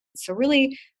So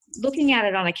really looking at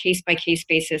it on a case-by-case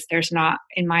basis, there's not,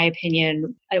 in my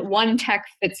opinion, a one tech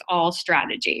fits all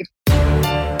strategy.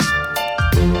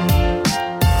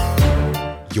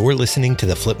 You're listening to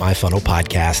the Flip My Funnel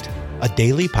podcast, a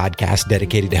daily podcast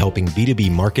dedicated to helping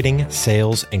B2B marketing,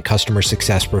 sales, and customer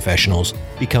success professionals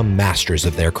become masters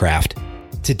of their craft.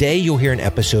 Today, you'll hear an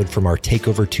episode from our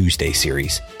Takeover Tuesday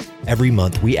series. Every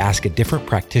month, we ask a different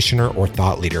practitioner or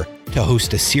thought leader to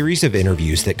host a series of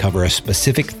interviews that cover a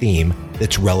specific theme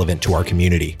that's relevant to our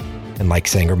community. And like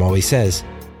Sangram always says,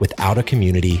 without a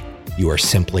community, you are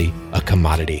simply a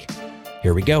commodity.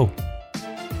 Here we go.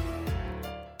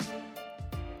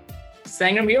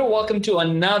 Sangram here. Welcome to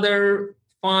another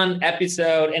fun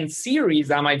episode and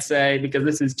series, I might say, because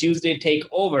this is Tuesday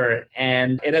Takeover,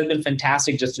 and it has been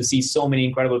fantastic just to see so many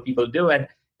incredible people do it.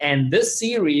 And this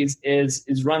series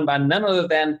is run by none other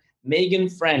than Megan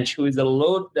French, who is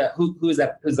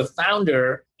the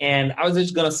founder. And I was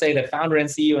just going to say the founder and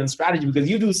CEO and strategy, because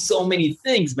you do so many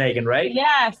things, Megan, right?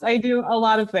 Yes, I do a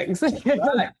lot of things.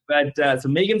 Right. But so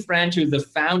Megan French, who is the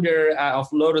founder of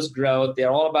Lotus Growth, they're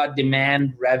all about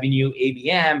demand, revenue,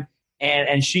 ABM.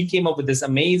 And she came up with this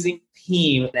amazing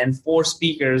theme and 4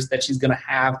 speakers that she's going to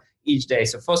have each day.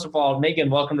 So first of all,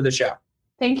 Megan, welcome to the show.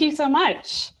 Thank you so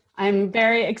much. I'm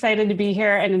very excited to be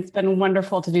here, and it's been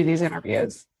wonderful to do these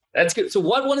interviews. That's good. So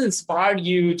what inspired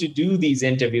you to do these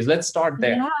interviews? Let's start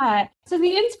there. Yeah. So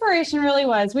the inspiration really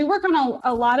was, we work on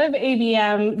a lot of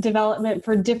ABM development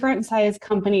for different size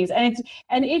companies. And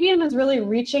ABM is really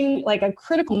reaching like a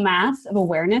critical mass of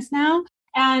awareness now.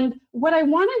 And what I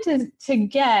wanted to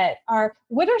get are,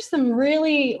 what are some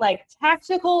really like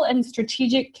tactical and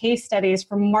strategic case studies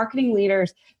from marketing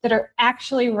leaders that are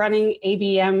actually running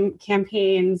ABM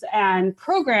campaigns and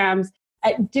programs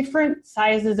at different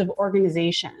sizes of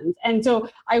organizations. And so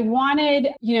I wanted,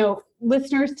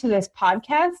 listeners to this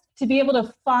podcast to be able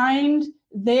to find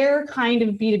their kind of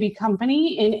B2B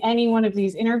company in any one of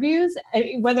these interviews,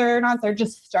 whether or not they're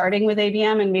just starting with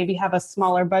ABM and maybe have a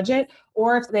smaller budget,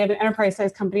 or if they have an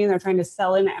enterprise-sized company and they're trying to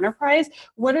sell into enterprise.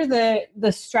 What are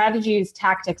the strategies,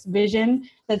 tactics, vision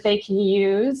that they can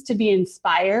use to be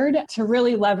inspired to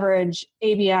really leverage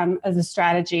ABM as a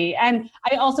strategy? And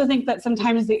I also think that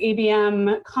sometimes the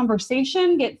ABM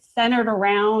conversation gets centered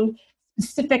around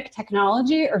specific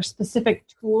technology or specific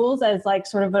tools as like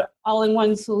sort of an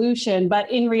all-in-one solution.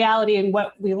 But in reality, and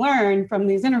what we learned from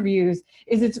these interviews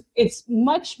is it's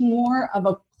much more of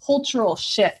a cultural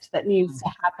shift that needs to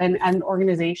happen at an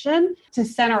organization to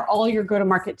center all your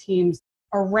go-to-market teams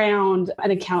around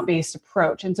an account-based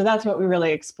approach. And so that's what we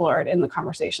really explored in the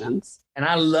conversations. And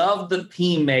I love the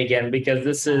theme, Megan, because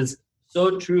this is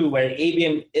so true, where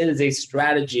ABM is a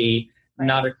strategy,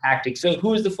 not a tactic. So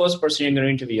who is the first person you're going to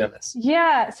interview on this?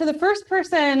 Yeah. So the first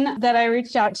person that I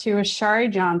reached out to is Shari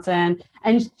Johnson,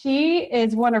 and she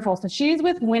is wonderful. So she's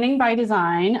with Winning by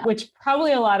Design, which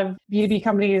probably a lot of B2B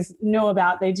companies know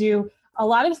about. They do a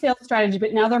lot of sales strategy,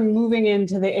 but now they're moving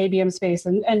into the ABM space.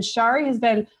 And Shari has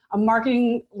been a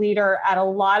marketing leader at a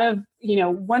lot of,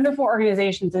 wonderful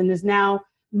organizations, and is now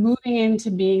moving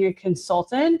into being a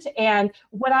consultant. And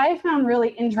what I found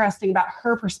really interesting about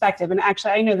her perspective, and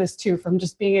actually I know this too from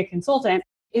just being a consultant,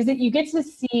 is that you get to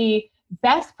see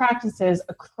best practices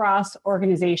across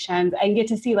organizations and get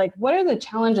to see like, what are the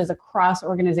challenges across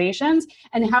organizations,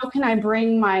 and how can I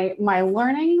bring my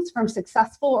learnings from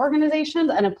successful organizations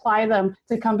and apply them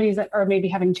to companies that are maybe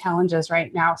having challenges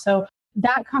right now. So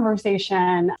that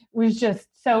conversation was just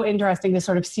so interesting to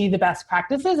sort of see the best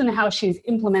practices and how she's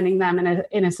implementing them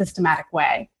in a systematic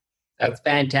way. That's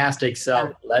fantastic.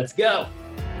 So let's go.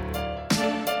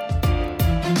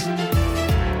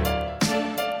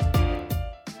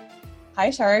 Hi,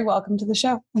 Shari. Welcome to the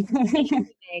show.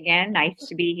 Again, nice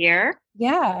to be here.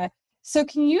 Yeah. So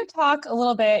can you talk a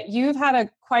little bit? You've had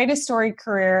quite a storied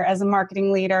career as a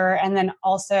marketing leader and then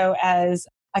also as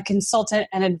a consultant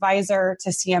and advisor to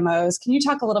CMOs. Can you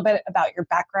talk a little bit about your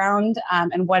background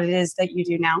and what it is that you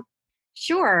do now?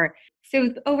 Sure.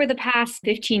 So over the past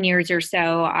 15 years or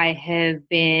so, I have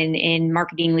been in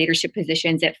marketing leadership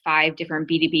positions at 5 different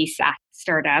B2B SaaS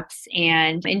startups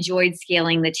and enjoyed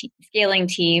scaling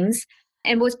teams,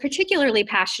 and was particularly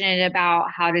passionate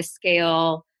about how to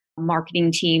scale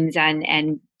marketing teams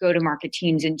and go-to-market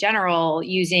teams in general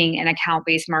using an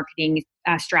account-based marketing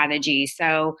strategy.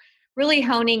 So really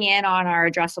honing in on our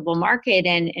addressable market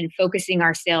and focusing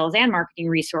our sales and marketing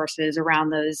resources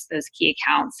around those key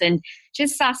accounts, and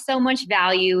just saw so much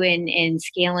value in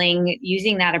scaling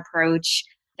using that approach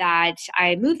that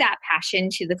I moved that passion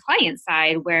to the client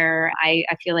side, where I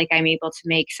feel like I'm able to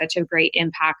make such a great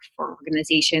impact for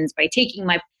organizations by taking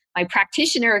my my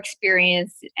practitioner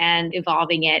experience and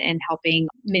evolving it and helping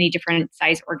many different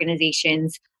size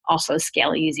organizations also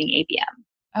scale using ABM.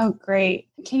 Oh, great.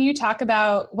 Can you talk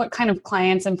about what kind of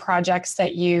clients and projects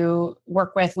that you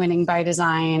work with winning by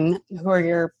design?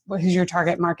 Who's your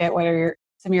target market? What are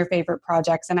some of your favorite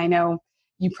projects? And I know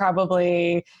you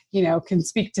probably, can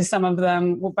speak to some of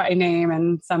them by name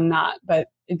and some not, but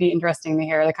it'd be interesting to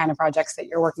hear the kind of projects that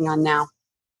you're working on now.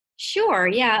 Sure.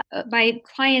 Yeah. My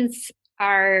clients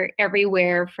are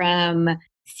everywhere from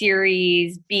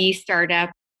Series B startup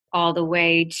all the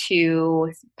way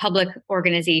to public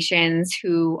organizations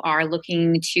who are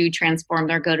looking to transform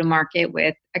their go-to-market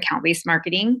with account-based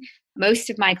marketing. Most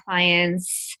of my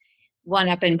clients, one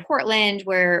up in Portland,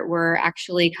 where we're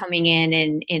actually coming in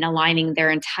and aligning their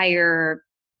entire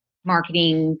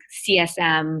marketing,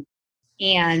 CSM,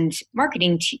 and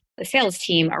sales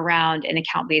team around an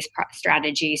account-based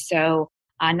strategy. So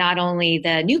not only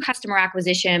the new customer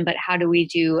acquisition, but how do we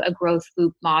do a growth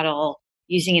loop model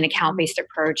using an account-based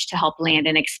approach to help land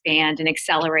and expand and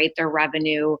accelerate their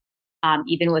revenue,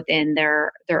 even within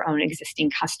their own existing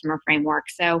customer framework.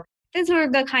 So those are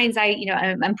the kinds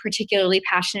I'm particularly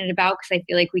passionate about because I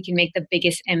feel like we can make the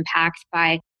biggest impact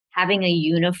by having a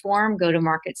uniform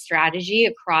go-to-market strategy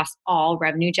across all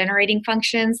revenue generating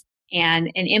functions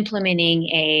and implementing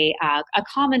a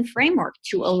common framework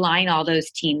to align all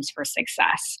those teams for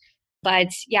success. But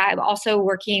yeah, I'm also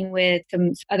working with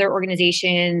some other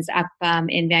organizations up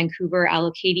in Vancouver,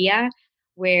 Alocadia,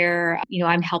 where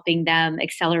I'm helping them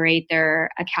accelerate their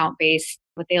account-based,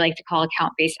 what they like to call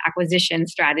account-based acquisition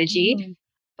strategy,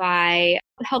 by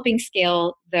helping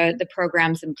scale the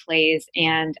programs and plays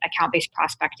and account-based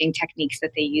prospecting techniques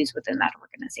that they use within that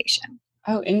organization.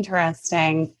 Oh,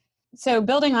 interesting. So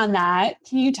building on that,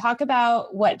 can you talk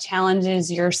about what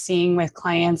challenges you're seeing with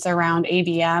clients around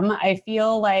ABM? I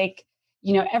feel like,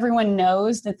 everyone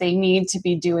knows that they need to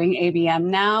be doing ABM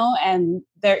now, and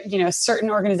there,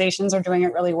 certain organizations are doing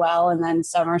it really well, and then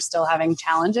some are still having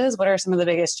challenges. What are some of the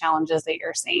biggest challenges that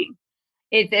you're seeing?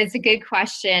 It's a good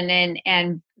question,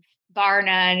 and bar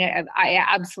none, I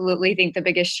absolutely think the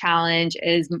biggest challenge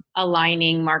is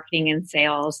aligning marketing and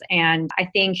sales. And I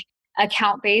think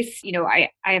account based, I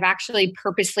have actually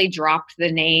purposely dropped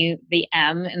the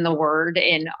M in the word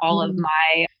in all of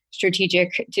my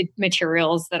strategic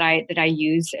materials that I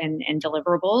use and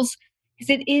deliverables, because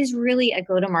it is really a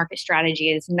go-to-market strategy.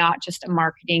 It's not just a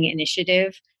marketing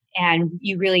initiative. And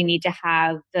you really need to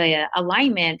have the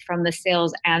alignment from the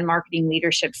sales and marketing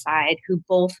leadership side who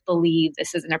both believe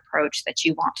this is an approach that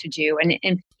you want to do.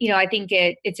 And I think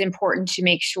it's important to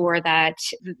make sure that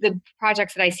the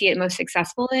projects that I see it most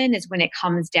successful in is when it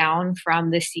comes down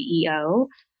from the CEO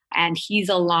and he's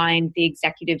aligned the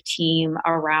executive team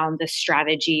around the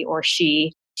strategy, or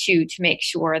she, to make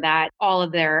sure that all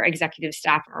of their executive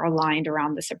staff are aligned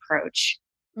around this approach.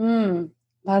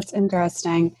 That's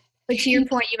interesting. But to your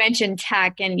point, you mentioned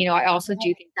tech, and I also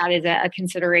do think that is a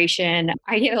consideration.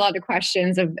 I get a lot of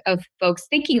questions of folks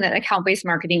thinking that account-based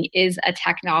marketing is a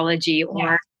technology,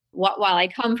 or while I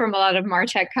come from a lot of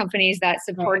MarTech companies that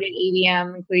supported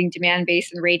ABM, including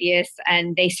Demand-Based and Radius,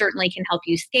 and they certainly can help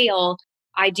you scale,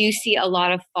 I do see a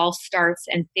lot of false starts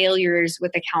and failures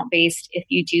with account-based if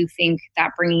you do think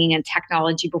that bringing in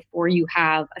technology before you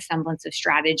have a semblance of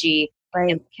strategy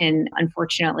can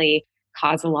unfortunately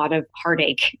cause a lot of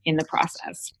heartache in the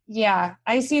process. Yeah,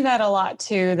 I see that a lot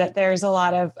too, that there's a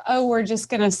lot of, we're just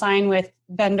going to sign with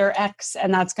vendor X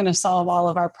and that's going to solve all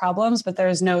of our problems, but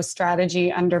there's no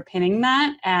strategy underpinning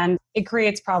that. And it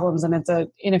creates problems and it's an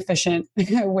inefficient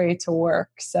way to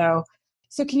work. So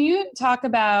can you talk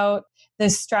about the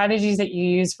strategies that you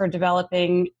use for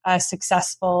developing a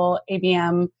successful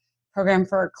ABM program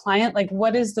for a client? Like,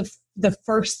 what is the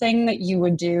first thing that you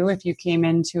would do if you came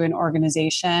into an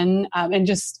organization? And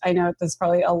just, I know that's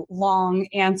probably a long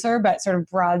answer, but sort of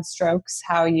broad strokes,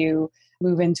 how you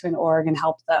move into an org and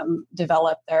help them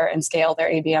develop and scale their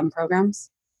ABM programs?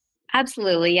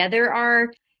 Absolutely. Yeah, there are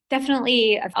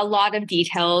definitely a lot of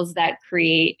details that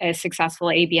create a successful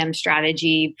ABM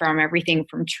strategy, from everything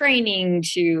from training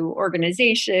to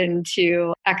organization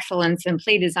to excellence and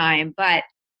play design. But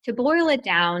to boil it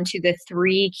down to the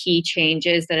three key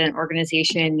changes that an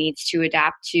organization needs to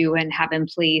adapt to and have in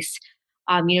place,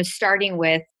 starting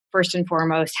with, first and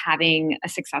foremost, having a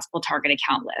successful target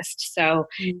account list. So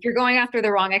if you're going after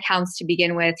the wrong accounts to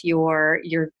begin with, your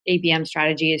ABM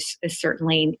strategy is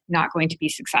certainly not going to be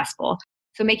successful.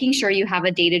 So making sure you have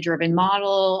a data-driven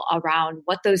model around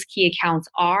what those key accounts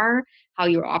are, how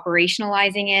you're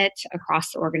operationalizing it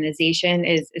across the organization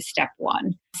is step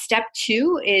one. Step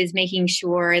two is making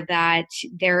sure that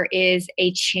there is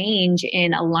a change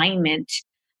in alignment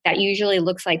that usually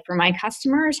looks like for my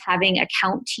customers, having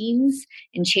account teams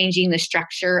and changing the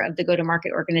structure of the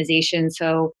go-to-market organization.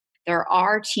 So there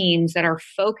are teams that are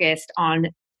focused on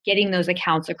getting those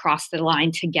accounts across the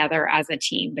line together as a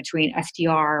team between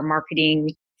SDR,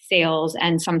 marketing, sales,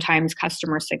 and sometimes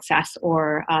customer success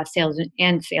or sales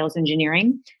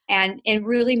engineering, and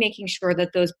really making sure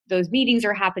that those meetings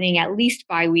are happening at least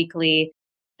biweekly,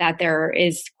 that there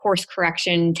is course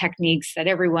correction techniques, that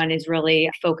everyone is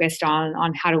really focused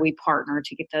on how do we partner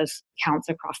to get those accounts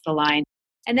across the line.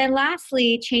 And then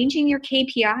lastly, changing your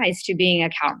KPIs to being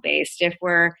account based. If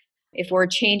we're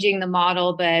changing the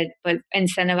model but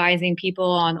incentivizing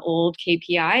people on old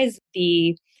KPIs,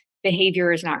 the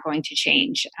behavior is not going to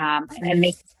change. And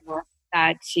making sure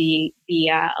that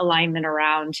the alignment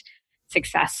around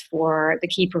success for the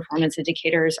key performance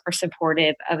indicators are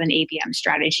supportive of an ABM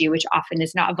strategy, which often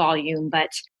is not volume, but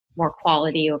more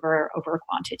quality over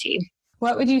quantity.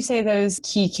 What would you say those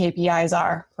key KPIs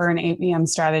are for an ABM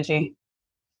strategy?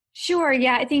 Sure.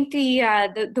 Yeah, I think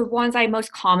the ones I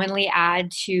most commonly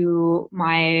add to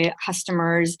my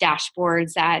customers'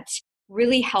 dashboards that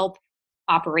really help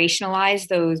operationalize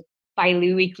those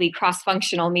biweekly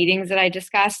cross-functional meetings that I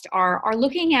discussed are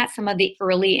looking at some of the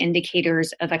early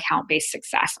indicators of account-based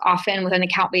success. Often with an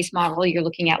account-based model, you're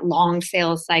looking at long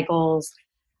sales cycles,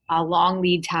 long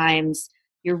lead times.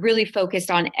 You're really focused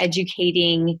on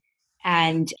educating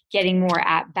and getting more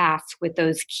at-bats with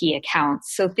those key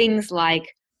accounts. So things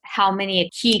like how many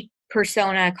key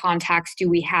persona contacts do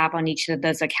we have on each of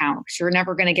those accounts? You're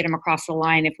never going to get them across the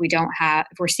line if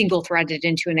we're single threaded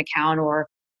into an account, or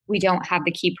we don't have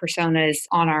the key personas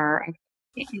in our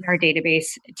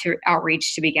database to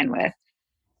outreach to begin with.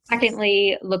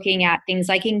 Secondly, looking at things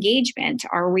like engagement.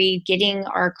 Are we getting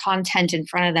our content in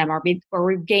front of them? Are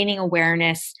we gaining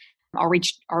awareness? Are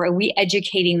we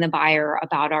educating the buyer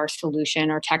about our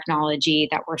solution or technology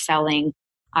that we're selling?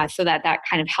 So that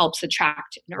kind of helps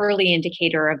attract an early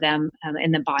indicator of them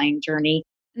in the buying journey.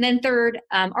 And then third,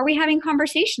 are we having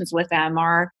conversations with them?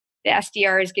 Are the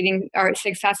SDRs are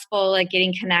successful at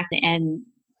getting connected and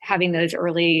having those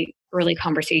early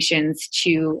conversations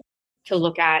to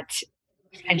look at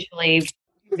potentially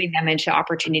moving them into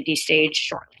opportunity stage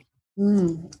shortly?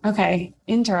 Okay,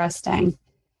 interesting.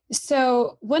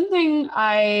 So one thing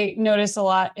I notice a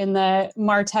lot in the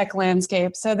MarTech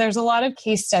landscape, so there's a lot of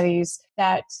case studies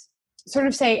that sort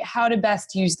of say how to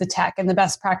best use the tech and the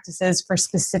best practices for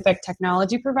specific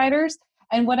technology providers.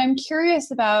 And what I'm curious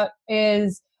about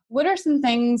is, what are some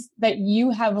things that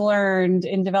you have learned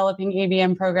in developing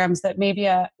ABM programs that maybe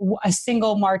a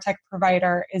single MarTech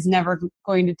provider is never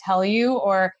going to tell you,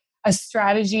 or a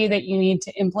strategy that you need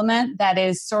to implement that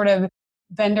is sort of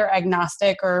vendor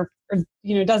agnostic or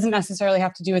doesn't necessarily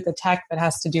have to do with the tech, but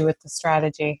has to do with the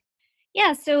strategy?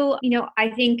 Yeah. So, I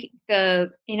think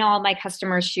in all my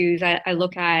customers' shoes, I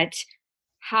look at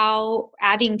how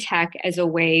adding tech as a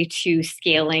way to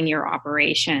scaling your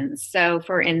operations. So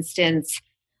for instance,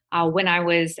 when I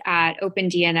was at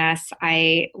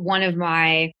OpenDNS, one of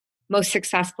my most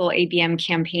successful ABM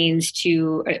campaigns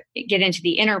to get into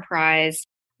the enterprise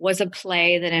was a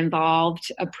play that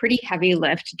involved a pretty heavy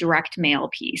lift direct mail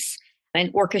piece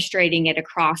and orchestrating it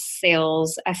across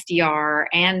sales, SDR,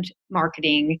 and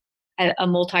marketing, a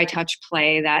multi-touch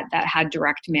play that had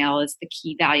direct mail as the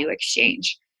key value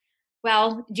exchange.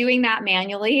 Well, doing that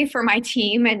manually for my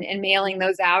team and mailing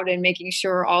those out and making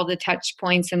sure all the touch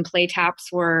points and play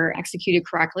taps were executed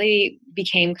correctly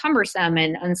became cumbersome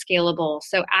and unscalable.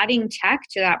 So adding tech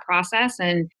to that process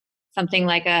and something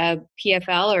like a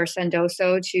PFL or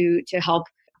Sendoso to help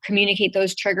communicate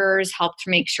those triggers, help to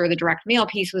make sure the direct mail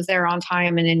piece was there on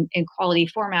time and in quality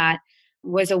format,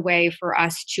 was a way for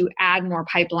us to add more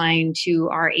pipeline to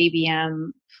our ABM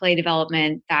play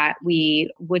development that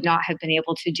we would not have been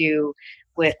able to do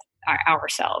with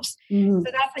ourselves. Mm-hmm.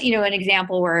 So that's, an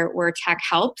example where tech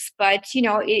helps, but,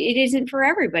 it isn't for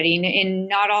everybody. In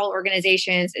not all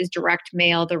organizations is direct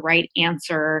mail the right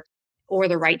answer or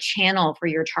the right channel for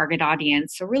your target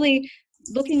audience. So really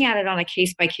looking at it on a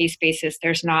case-by-case basis,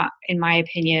 there's not, in my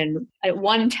opinion, a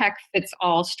one tech fits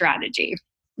all strategy.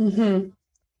 Mm-hmm.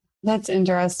 That's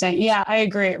interesting. Yeah, I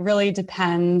agree. It really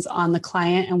depends on the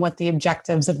client and what the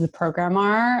objectives of the program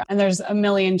are. And there's a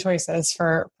million choices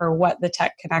for what the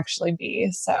tech can actually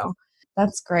be. So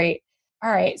that's great.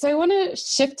 All right. So I want to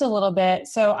shift a little bit.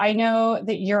 So I know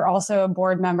that you're also a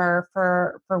board member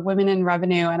for Women in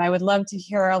Revenue, and I would love to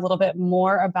hear a little bit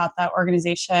more about that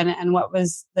organization and what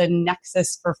was the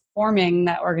nexus for forming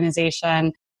that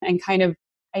organization, and kind of,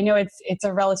 I know it's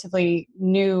a relatively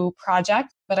new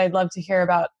project, but I'd love to hear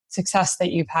about success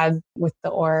that you've had with the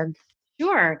org.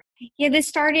 Sure. Yeah, this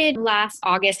started last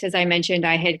August. As I mentioned,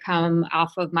 I had come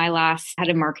off of my last head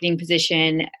of marketing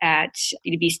position at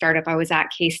B2B startup. I was at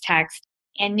Case Text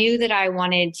and knew that I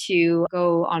wanted to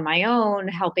go on my own,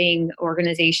 helping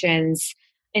organizations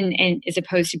and as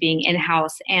opposed to being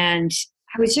in-house. And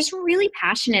I was just really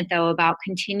passionate, though, about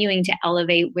continuing to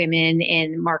elevate women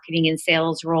in marketing and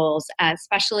sales roles,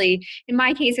 especially in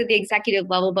my case at the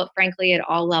executive level, but frankly, at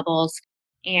all levels.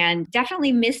 And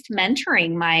definitely missed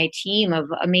mentoring my team of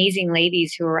amazing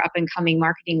ladies who are up and coming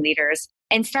marketing leaders,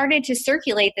 and started to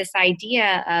circulate this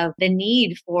idea of the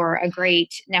need for a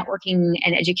great networking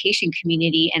and education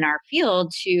community in our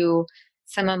field to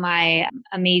some of my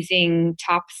amazing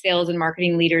top sales and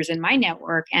marketing leaders in my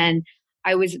network. And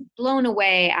I was blown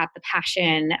away at the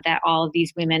passion that all of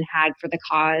these women had for the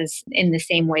cause in the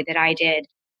same way that I did.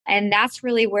 And that's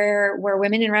really where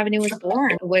Women in Revenue was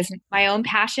born. It was my own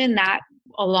passion, that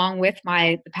along with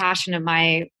the passion of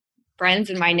my friends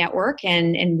and my network.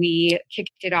 And we kicked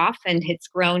it off, and it's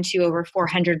grown to over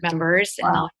 400 members in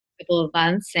the last couple of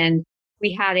months. And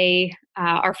we had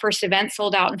our first event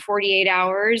sold out in 48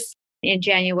 hours in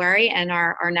January. And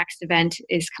our next event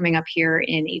is coming up here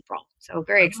in April. So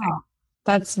very exciting.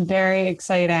 That's very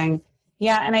exciting.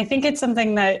 Yeah. And I think it's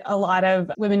something that a lot of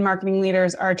women marketing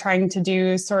leaders are trying to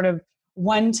do, sort of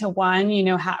one-to-one,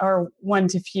 or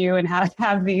one-to-few, and how to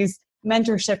have these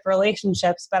mentorship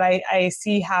relationships. But I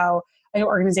see how an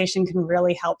organization can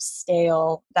really help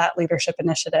scale that leadership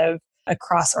initiative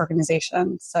across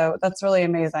organizations. So that's really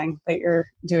amazing that you're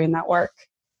doing that work.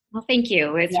 Well, thank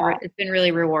you. It's been really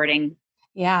rewarding.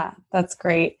 Yeah, that's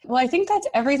great. Well, I think that's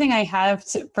everything I have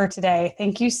for today.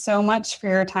 Thank you so much for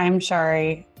your time,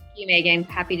 Shari. Thank you, Megan.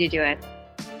 Happy to do it.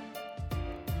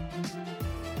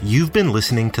 You've been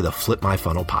listening to the Flip My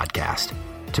Funnel podcast.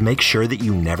 To make sure that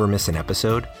you never miss an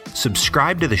episode,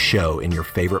 subscribe to the show in your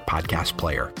favorite podcast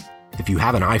player. If you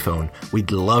have an iPhone,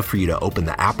 we'd love for you to open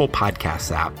the Apple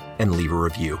Podcasts app and leave a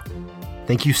review.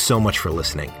 Thank you so much for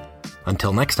listening.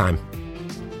 Until next time.